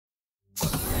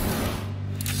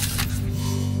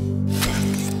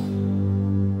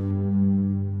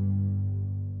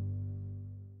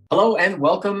Hello and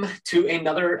welcome to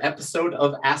another episode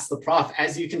of Ask the Prof.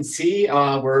 As you can see,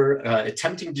 we're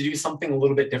attempting to do something a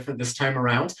little bit different this time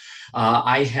around.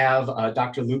 I have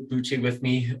Dr. Luke Bucci with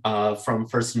me from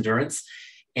First Endurance.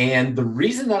 And the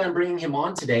reason that I'm bringing him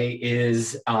on today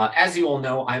is, as you all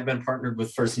know, I've been partnered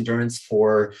with First Endurance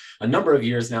for a number of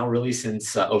years now, really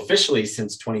since officially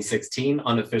since 2016,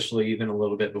 unofficially even a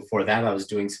little bit before that. I was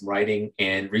doing some writing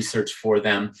and research for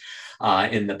them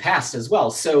in the past as well.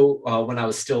 So when I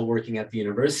was still working at the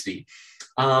university.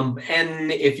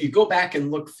 And if you go back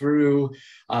and look through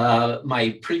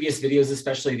my previous videos,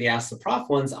 especially the Ask the Prof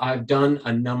ones, I've done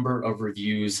a number of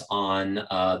reviews on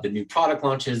the new product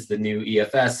launches, the new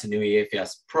EFS, the new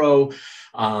EFS Pro,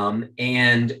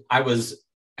 and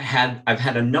I've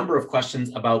had a number of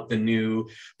questions about the new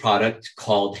product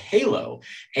called Halo.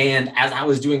 And as I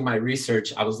was doing my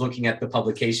research, I was looking at the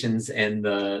publications and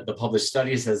the published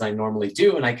studies as I normally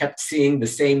do, and I kept seeing the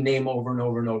same name over and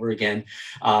over and over again.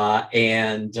 I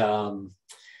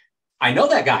know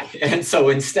that guy. And so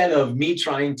instead of me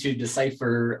trying to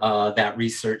decipher that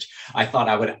research, I thought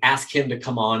I would ask him to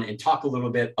come on and talk a little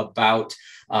bit about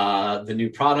the new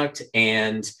product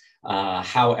and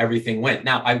how everything went.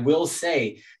 Now, I will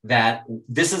say that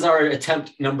this is our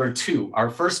attempt number 2.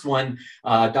 Our first one,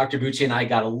 Dr. Bucci and I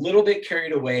got a little bit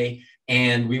carried away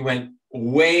and we went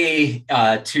way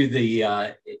to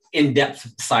the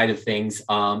in-depth side of things.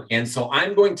 And so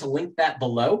I'm going to link that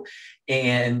below.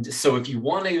 And so if you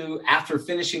want to, after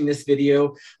finishing this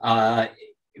video,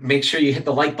 make sure you hit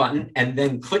the like button and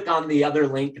then click on the other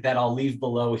link that I'll leave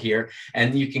below here.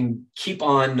 And you can keep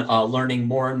on learning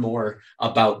more and more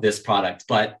about this product.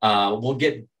 But we'll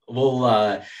give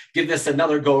this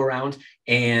another go around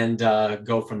and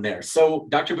go from there. So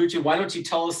Dr. Bucci, why don't you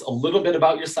tell us a little bit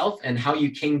about yourself and how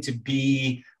you came to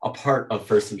be a part of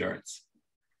First Endurance?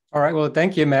 All right. Well,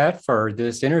 thank you, Matt, for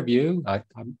this interview.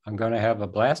 I'm going to have a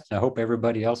blast, and I hope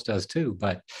everybody else does too.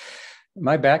 But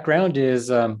my background is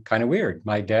kind of weird.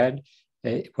 My dad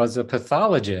was a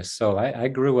pathologist, so I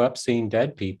grew up seeing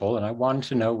dead people, and I wanted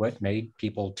to know what made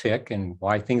people tick and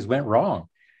why things went wrong.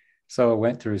 So I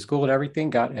went through school and everything,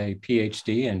 got a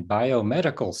PhD in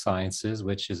biomedical sciences,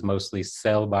 which is mostly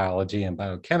cell biology and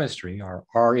biochemistry,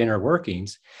 our inner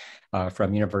workings,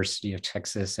 from University of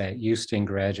Texas at Houston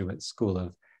Graduate School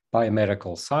of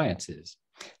Biomedical Sciences,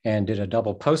 and did a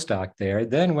double postdoc there,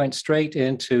 then went straight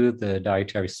into the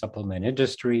dietary supplement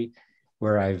industry,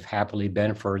 where I've happily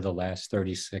been for the last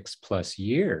 36 plus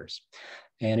years.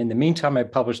 And in the meantime, I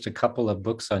published a couple of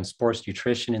books on sports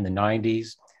nutrition in the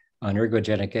 90s, on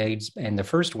ergogenic aids, and the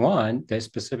first one that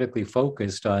specifically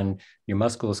focused on your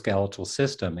musculoskeletal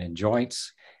system and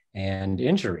joints and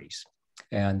injuries.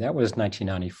 And that was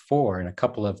 1994, and a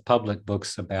couple of public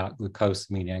books about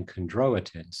glucosamine and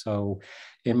chondroitin. So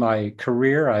in my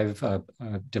career, I've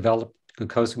developed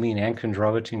glucosamine and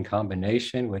chondroitin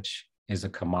combination, which is a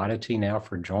commodity now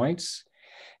for joints,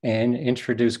 and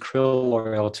introduced krill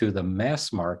oil to the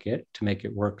mass market to make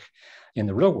it work in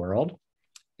the real world.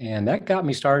 And that got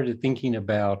me started thinking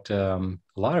about a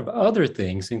lot of other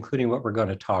things, including what we're going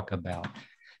to talk about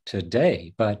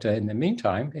today. But in the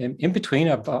meantime, in between,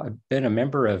 I've been a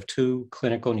member of 2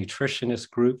 clinical nutritionist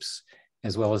groups,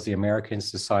 as well as the American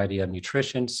Society of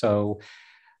Nutrition. So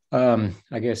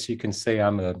I guess you can say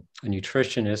I'm a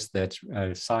nutritionist that's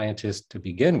a scientist to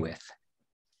begin with.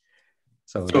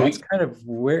 So that's kind of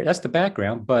that's the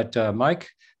background. But Mike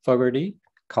Fogarty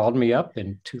called me up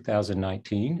in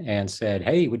 2019 and said,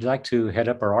 "Hey, would you like to head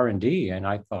up our R&D?" And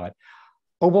I thought,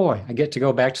 oh boy, I get to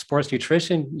go back to sports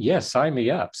nutrition. Yes, sign me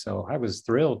up. So I was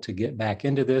thrilled to get back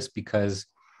into this because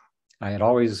I had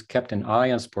always kept an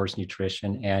eye on sports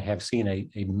nutrition and have seen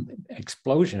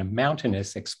a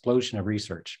mountainous explosion of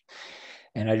research.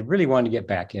 And I really wanted to get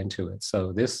back into it.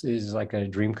 So this is like a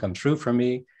dream come true for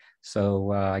me.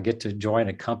 So I get to join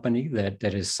a company that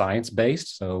is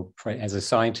science-based. So as a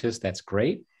scientist, that's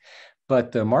great.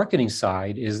 But the marketing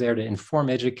side is there to inform,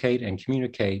 educate, and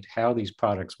communicate how these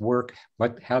products work,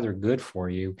 how they're good for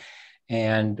you.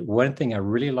 And one thing I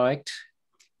really liked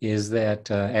is that,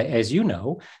 as you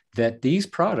know, that these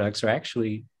products are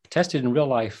actually tested in real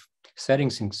life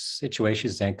settings and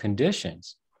situations and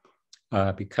conditions,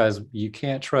 because you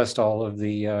can't trust all of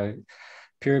the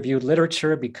peer-reviewed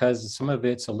literature because some of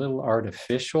it's a little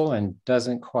artificial and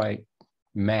doesn't quite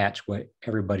match what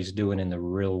everybody's doing in the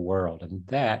real world. And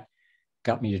that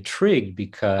got me intrigued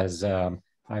because I've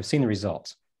seen the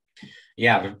results.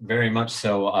 Yeah, very much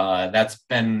so. That's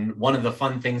been one of the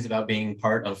fun things about being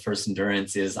part of First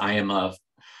Endurance is I am a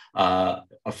a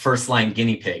first line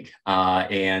guinea pig.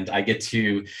 And I get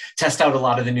to test out a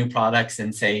lot of the new products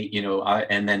and say,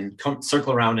 and then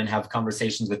circle around and have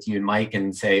conversations with you and Mike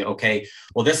and say, okay,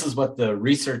 well, this is what the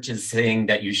research is saying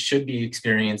that you should be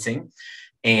experiencing.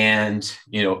 And,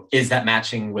 is that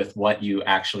matching with what you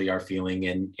actually are feeling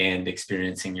and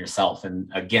experiencing yourself?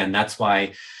 And again, that's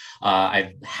why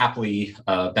I've happily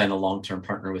been a long-term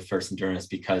partner with First Endurance,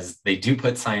 because they do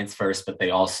put science first, but they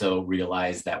also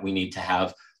realize that we need to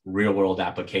have real-world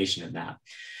application in that.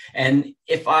 And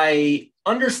if I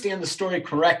understand the story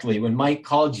correctly, when Mike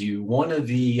called you, one of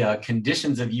the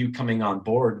conditions of you coming on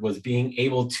board was being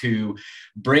able to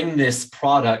bring this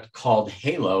product called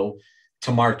Halo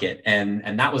to market.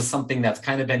 And that was something that's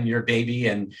kind of been your baby.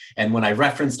 And when I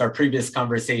referenced our previous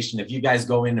conversation, if you guys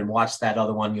go in and watch that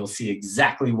other one, you'll see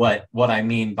exactly what I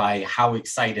mean by how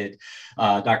excited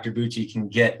Dr. Bucci can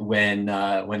get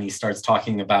when he starts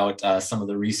talking about some of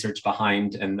the research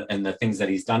behind and the things that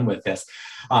he's done with this.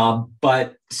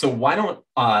 But so why don't,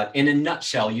 in a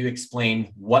nutshell, you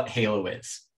explain what Halo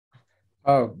is?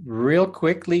 Real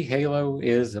quickly, Halo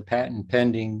is a patent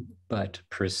pending but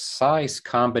precise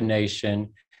combination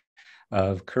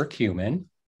of curcumin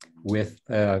with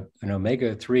an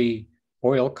omega-3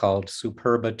 oil called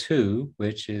Superba 2,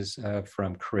 which is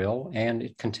from Krill, and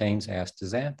it contains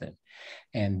astaxanthin.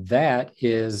 And that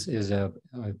is a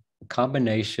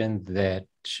combination that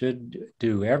should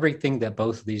do everything that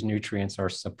both of these nutrients are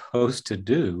supposed to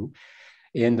do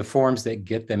in the forms that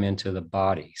get them into the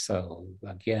body. So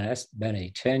again, that's been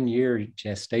a 10-year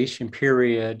gestation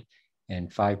period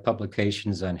and 5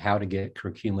 publications on how to get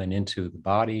curcumin into the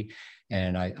body.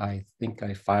 And I think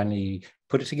I finally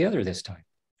put it together this time.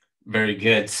 Very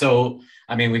good. So,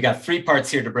 we got 3 parts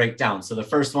here to break down. So the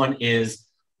first one is,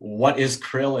 what is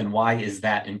krill and why is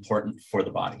that important for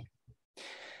the body?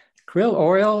 Krill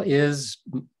oil is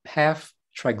half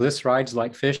triglycerides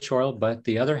like fish oil, but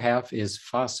the other half is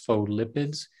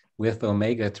phospholipids with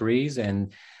omega-3s,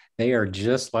 and they are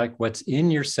just like what's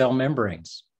in your cell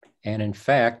membranes. And in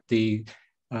fact, the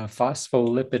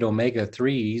phospholipid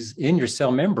omega-3s in your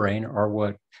cell membrane are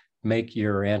what make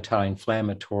your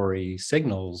anti-inflammatory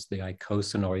signals, the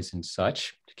eicosanoids and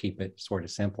such, to keep it sort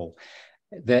of simple.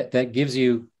 That gives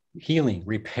you healing,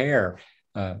 repair,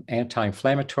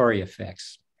 anti-inflammatory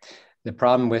effects. The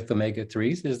problem with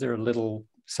omega-3s is they're a little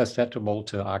susceptible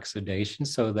to oxidation.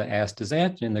 So the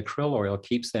astaxanthin in the krill oil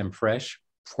keeps them fresh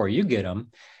before you get them.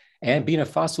 And being a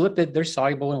phospholipid, they're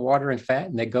soluble in water and fat,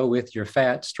 and they go with your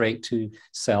fat straight to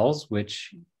cells,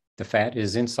 which the fat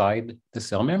is inside the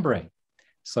cell membrane.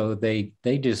 So they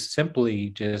just simply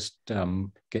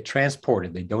get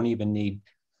transported. They don't even need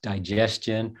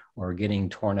digestion or getting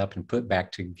torn up and put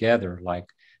back together like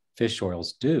fish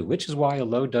oils do, which is why a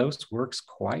low dose works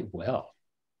quite well.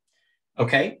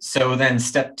 Okay, so then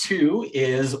step 2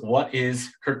 is, what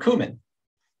is curcumin?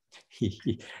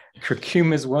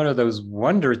 Curcumin is one of those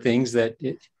wonder things that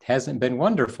it hasn't been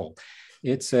wonderful.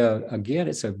 It's a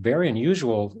very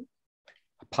unusual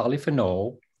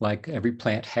polyphenol, like every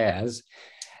plant has,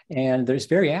 and it's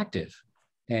very active.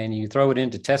 And you throw it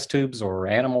into test tubes or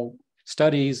animal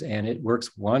studies, and it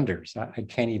works wonders. I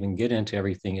can't even get into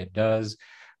everything it does,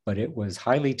 but it was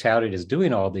highly touted as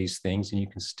doing all these things. And you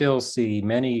can still see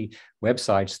many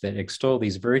websites that extol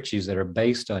these virtues that are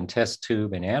based on test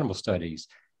tube and animal studies.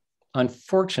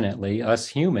 Unfortunately, us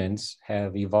humans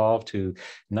have evolved to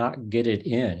not get it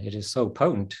in. It is so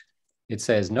potent. It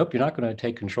says, nope, you're not going to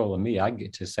take control of me. I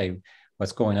get to say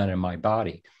what's going on in my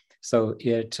body. So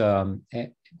it,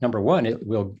 number one,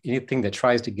 anything that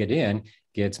tries to get in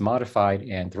gets modified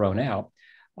and thrown out.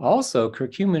 Also,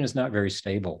 curcumin is not very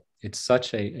stable. It's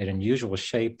such an unusual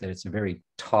shape that it's a very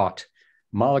taut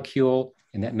molecule,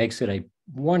 and that makes it a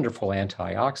wonderful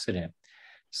antioxidant.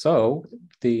 So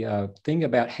the thing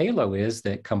about Halo is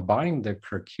that combining the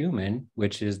curcumin,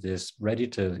 which is this ready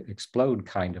to explode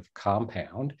kind of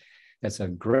compound, that's a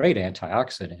great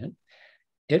antioxidant.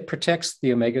 It protects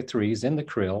the omega-3s in the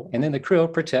krill, and then the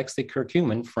krill protects the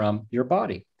curcumin from your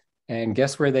body. And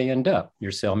guess where they end up?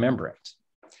 Your cell membranes.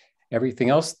 Everything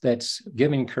else that's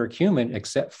giving curcumin,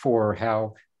 except for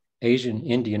how Asian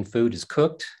Indian food is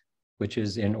cooked, which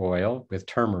is in oil with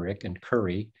turmeric and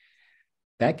curry,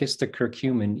 that gets the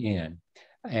curcumin in.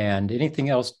 And anything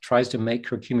else tries to make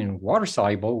curcumin water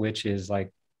soluble, which is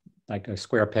like a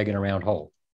square peg in a round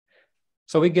hole.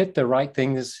 So we get the right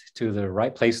things to the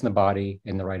right place in the body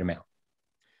in the right amount.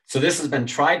 So this has been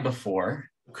tried before.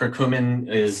 Curcumin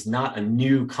is not a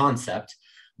new concept,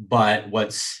 but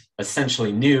what's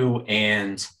essentially new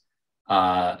and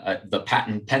the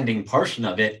patent pending portion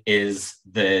of it is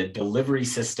the delivery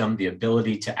system, the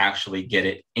ability to actually get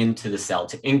it into the cell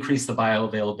to increase the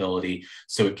bioavailability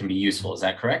so it can be useful. Is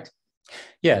that correct?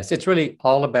 Yes, it's really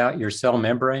all about your cell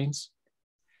membranes.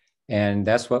 And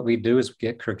that's what we do, is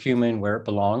get curcumin where it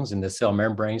belongs, in the cell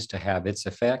membranes, to have its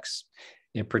effects.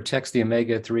 It protects the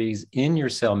omega-3s in your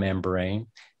cell membrane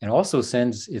and also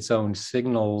sends its own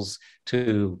signals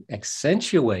to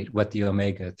accentuate what the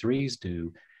omega-3s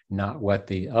do, not what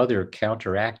the other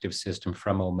counteractive system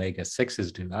from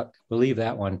omega-6s do. I believe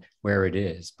that one where it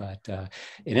is, but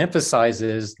it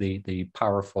emphasizes the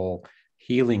powerful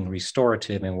healing,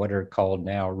 restorative, and what are called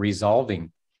now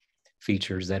resolving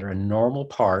features that are a normal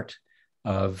part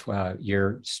of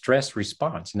your stress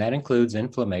response. And that includes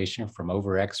inflammation from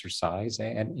overexercise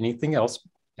and anything else,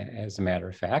 as a matter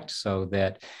of fact, so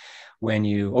that when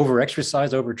you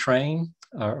overexercise, overtrain,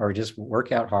 or just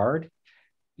work out hard,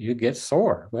 you get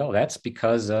sore. Well, that's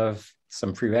because of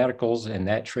some free radicals, and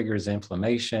that triggers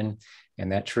inflammation,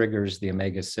 and that triggers the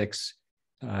omega-6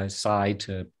 side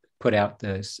to put out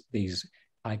these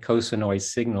eicosanoid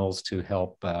signals to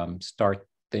help start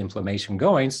the inflammation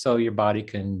going, so your body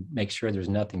can make sure there's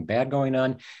nothing bad going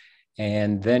on.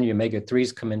 And then your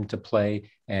omega-3s come into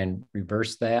play and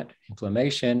reverse that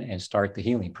inflammation and start the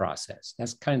healing process.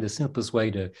 That's kind of the simplest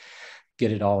way to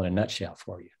get it all in a nutshell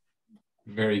for you.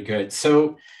 Very good.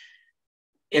 So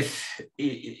if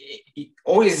it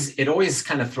always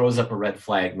kind of throws up a red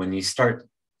flag when you start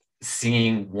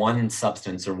seeing one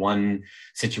substance or one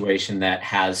situation that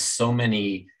has so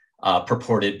many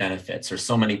purported benefits or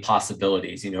so many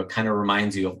possibilities. It kind of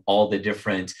reminds you of all the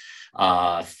different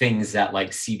things that like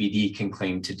CBD can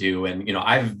claim to do. And,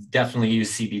 I've definitely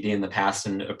used CBD in the past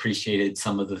and appreciated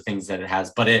some of the things that it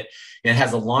has, but it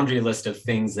has a laundry list of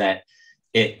things that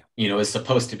it, is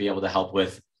supposed to be able to help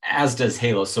with, as does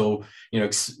Halo. So,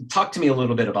 talk to me a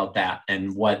little bit about that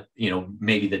and what,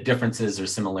 maybe the differences or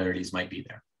similarities might be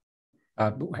there.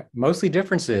 Mostly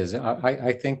differences.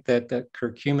 I think that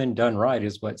curcumin done right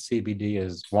is what CBD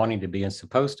is wanting to be and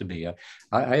supposed to be.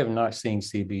 I have not seen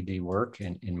CBD work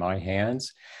in my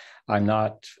hands. I'm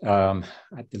not, the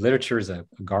literature is a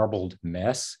garbled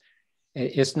mess.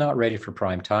 It's not ready for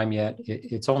prime time yet.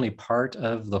 It's only part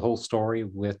of the whole story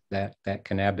with that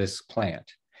cannabis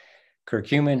plant.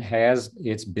 Curcumin has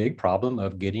its big problem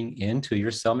of getting into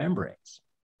your cell membranes.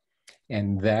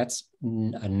 And that's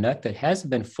a nut that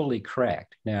hasn't been fully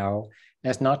cracked. Now,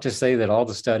 that's not to say that all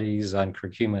the studies on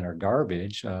curcumin are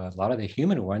garbage. A lot of the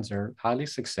human ones are highly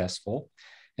successful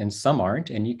and some aren't.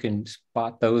 And you can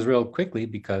spot those real quickly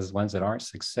because ones that aren't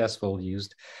successful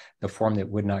used the form that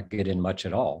would not get in much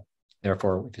at all.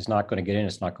 Therefore, if it's not going to get in,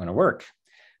 it's not going to work.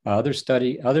 Other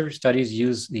studies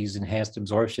use these enhanced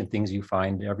absorption things you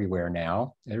find everywhere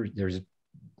now. There's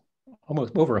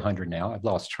almost over 100 now. I've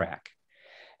lost track.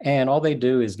 And all they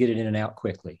do is get it in and out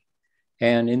quickly.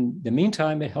 And in the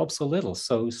meantime, it helps a little.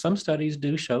 So some studies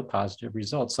do show positive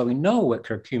results. So we know what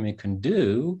curcumin can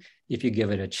do if you give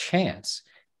it a chance.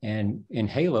 And in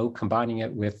Halo, combining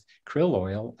it with krill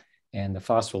oil and the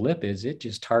phospholipids, it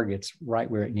just targets right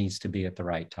where it needs to be at the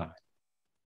right time.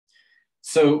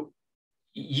 So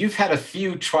you've had a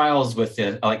few trials with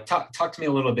it. Like talk to me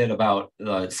a little bit about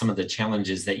some of the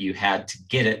challenges that you had to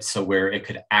get it so where it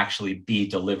could actually be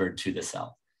delivered to the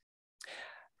cell.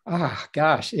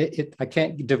 Gosh, I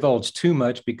can't divulge too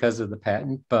much because of the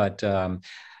patent, but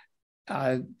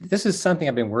this is something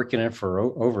I've been working on for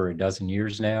over a dozen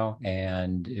years now.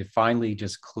 And it finally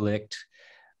just clicked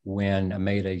when I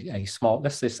made a small,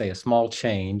 let's just say a small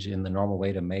change in the normal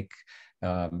way to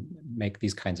make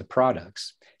these kinds of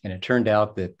products. And it turned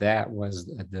out that was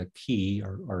the key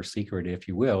or secret, if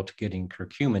you will, to getting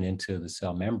curcumin into the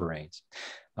cell membranes.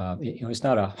 It's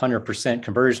not 100%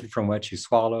 conversion from what you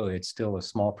swallow. It's still a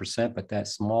small percent, but that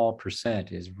small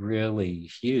percent is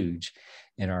really huge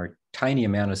in our tiny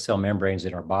amount of cell membranes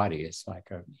in our body. It's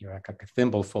like a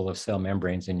thimble full of cell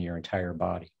membranes in your entire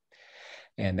body.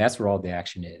 And that's where all the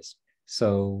action is.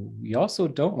 So you also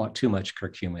don't want too much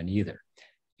curcumin either.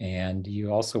 And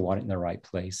you also want it in the right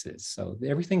places. So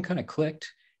everything kind of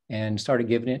clicked and started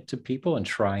giving it to people and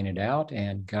trying it out.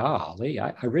 And golly,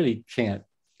 I really can't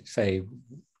say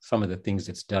some of the things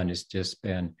it's done. Has just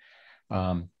been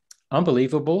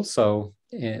unbelievable. So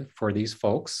for these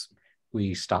folks,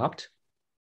 we stopped.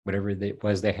 Whatever it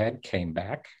was they had came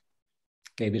back,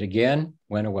 gave it again,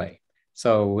 went away.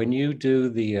 So when you do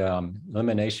the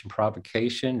elimination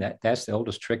provocation, that's the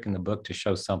oldest trick in the book to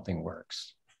show something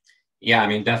works. Yeah, I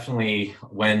mean, definitely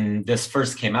when this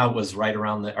first came out was right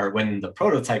around or when the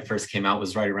prototype first came out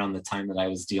was right around the time that I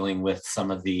was dealing with some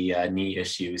of the knee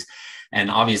issues. And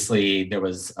obviously there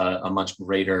was a much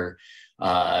greater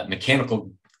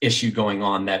mechanical issue going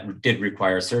on that did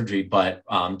require surgery, but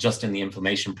just in the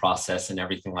inflammation process and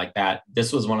everything like that,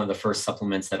 this was one of the first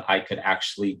supplements that I could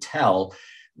actually tell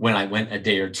when I went a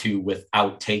day or two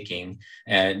without taking.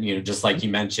 And, just like you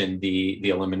mentioned, the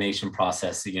elimination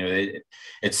process,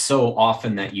 it's so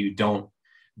often that you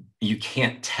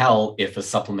can't tell if a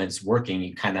supplement's working.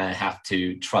 You kind of have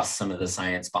to trust some of the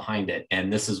science behind it.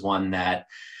 And this is one that,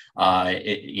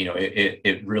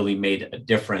 it really made a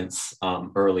difference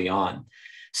early on.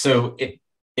 So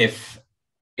if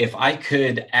I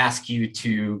could ask you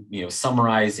to,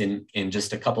 summarize in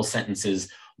just a couple sentences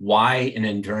why an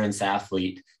endurance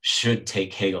athlete should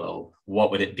take Halo, what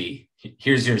would it be?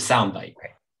 Here's your soundbite.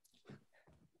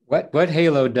 What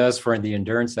Halo does for the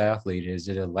endurance athlete is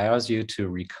it allows you to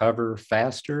recover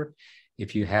faster.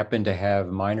 If you happen to have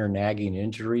minor nagging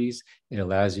injuries, it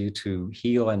allows you to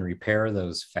heal and repair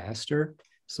those faster.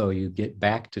 So you get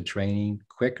back to training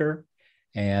quicker.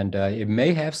 And it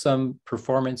may have some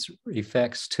performance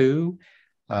effects too.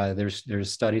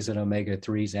 There's studies in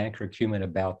omega-3s and curcumin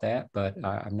about that, but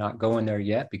I'm not going there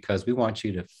yet because we want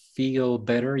you to feel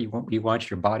better. You want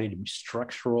your body to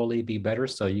structurally be better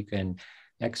so you can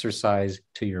exercise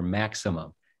to your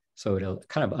maximum. So it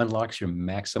kind of unlocks your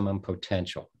maximum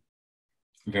potential.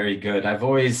 Very good. I've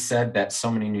always said that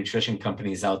so many nutrition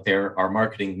companies out there are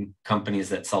marketing companies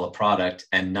that sell a product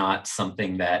and not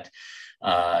something that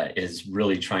is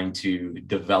really trying to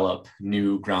develop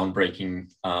new groundbreaking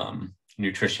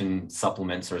nutrition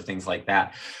supplements or things like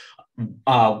that.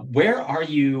 Where are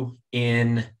you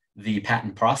in the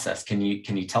patent process? Can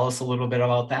you tell us a little bit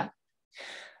about that?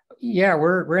 Yeah,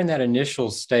 we're in that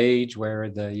initial stage where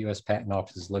the U.S. Patent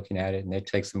Office is looking at it, and it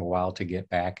takes them a while to get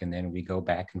back, and then we go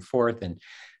back and forth. And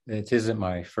it isn't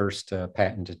my first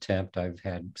patent attempt. I've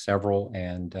had several,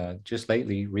 and just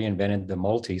lately reinvented the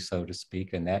multi, so to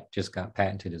speak, and that just got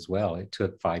patented as well. It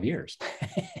took 5 years.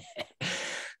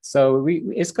 So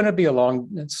it's going to be a long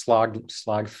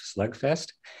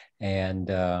slugfest,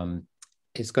 and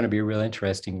it's going to be real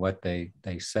interesting what they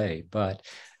say. But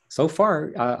so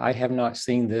far, I have not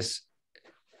seen this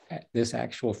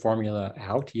actual formula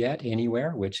out yet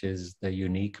anywhere, which is the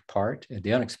unique part.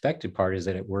 The unexpected part is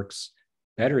that it works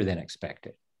better than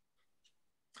expected.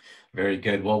 Very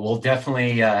good. Well, we'll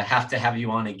definitely have to have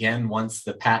you on again once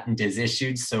the patent is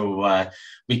issued, so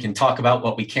we can talk about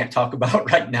what we can't talk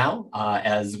about right now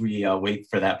as we wait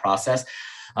for that process.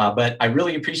 But I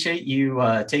really appreciate you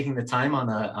taking the time on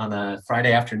a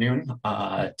Friday afternoon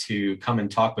to come and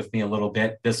talk with me a little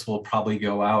bit. This will probably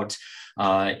go out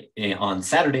on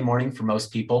Saturday morning for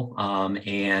most people.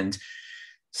 And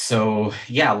so,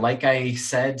 yeah, like I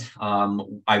said,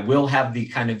 I will have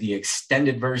the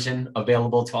extended version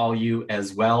available to all you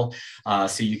as well.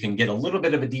 So you can get a little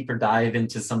bit of a deeper dive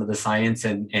into some of the science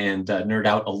and nerd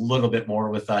out a little bit more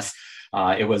with us.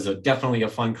 It was definitely a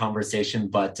fun conversation,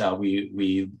 but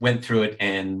we went through it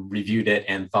and reviewed it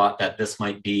and thought that this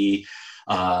might be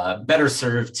better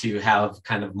served to have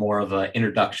kind of more of an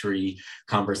introductory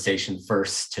conversation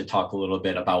first to talk a little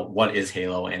bit about what is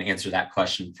Halo and answer that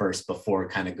question first before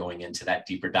kind of going into that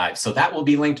deeper dive. So that will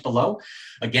be linked below.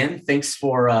 Again, thanks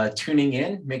for tuning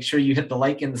in. Make sure you hit the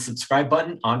like and the subscribe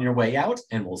button on your way out,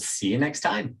 and we'll see you next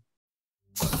time.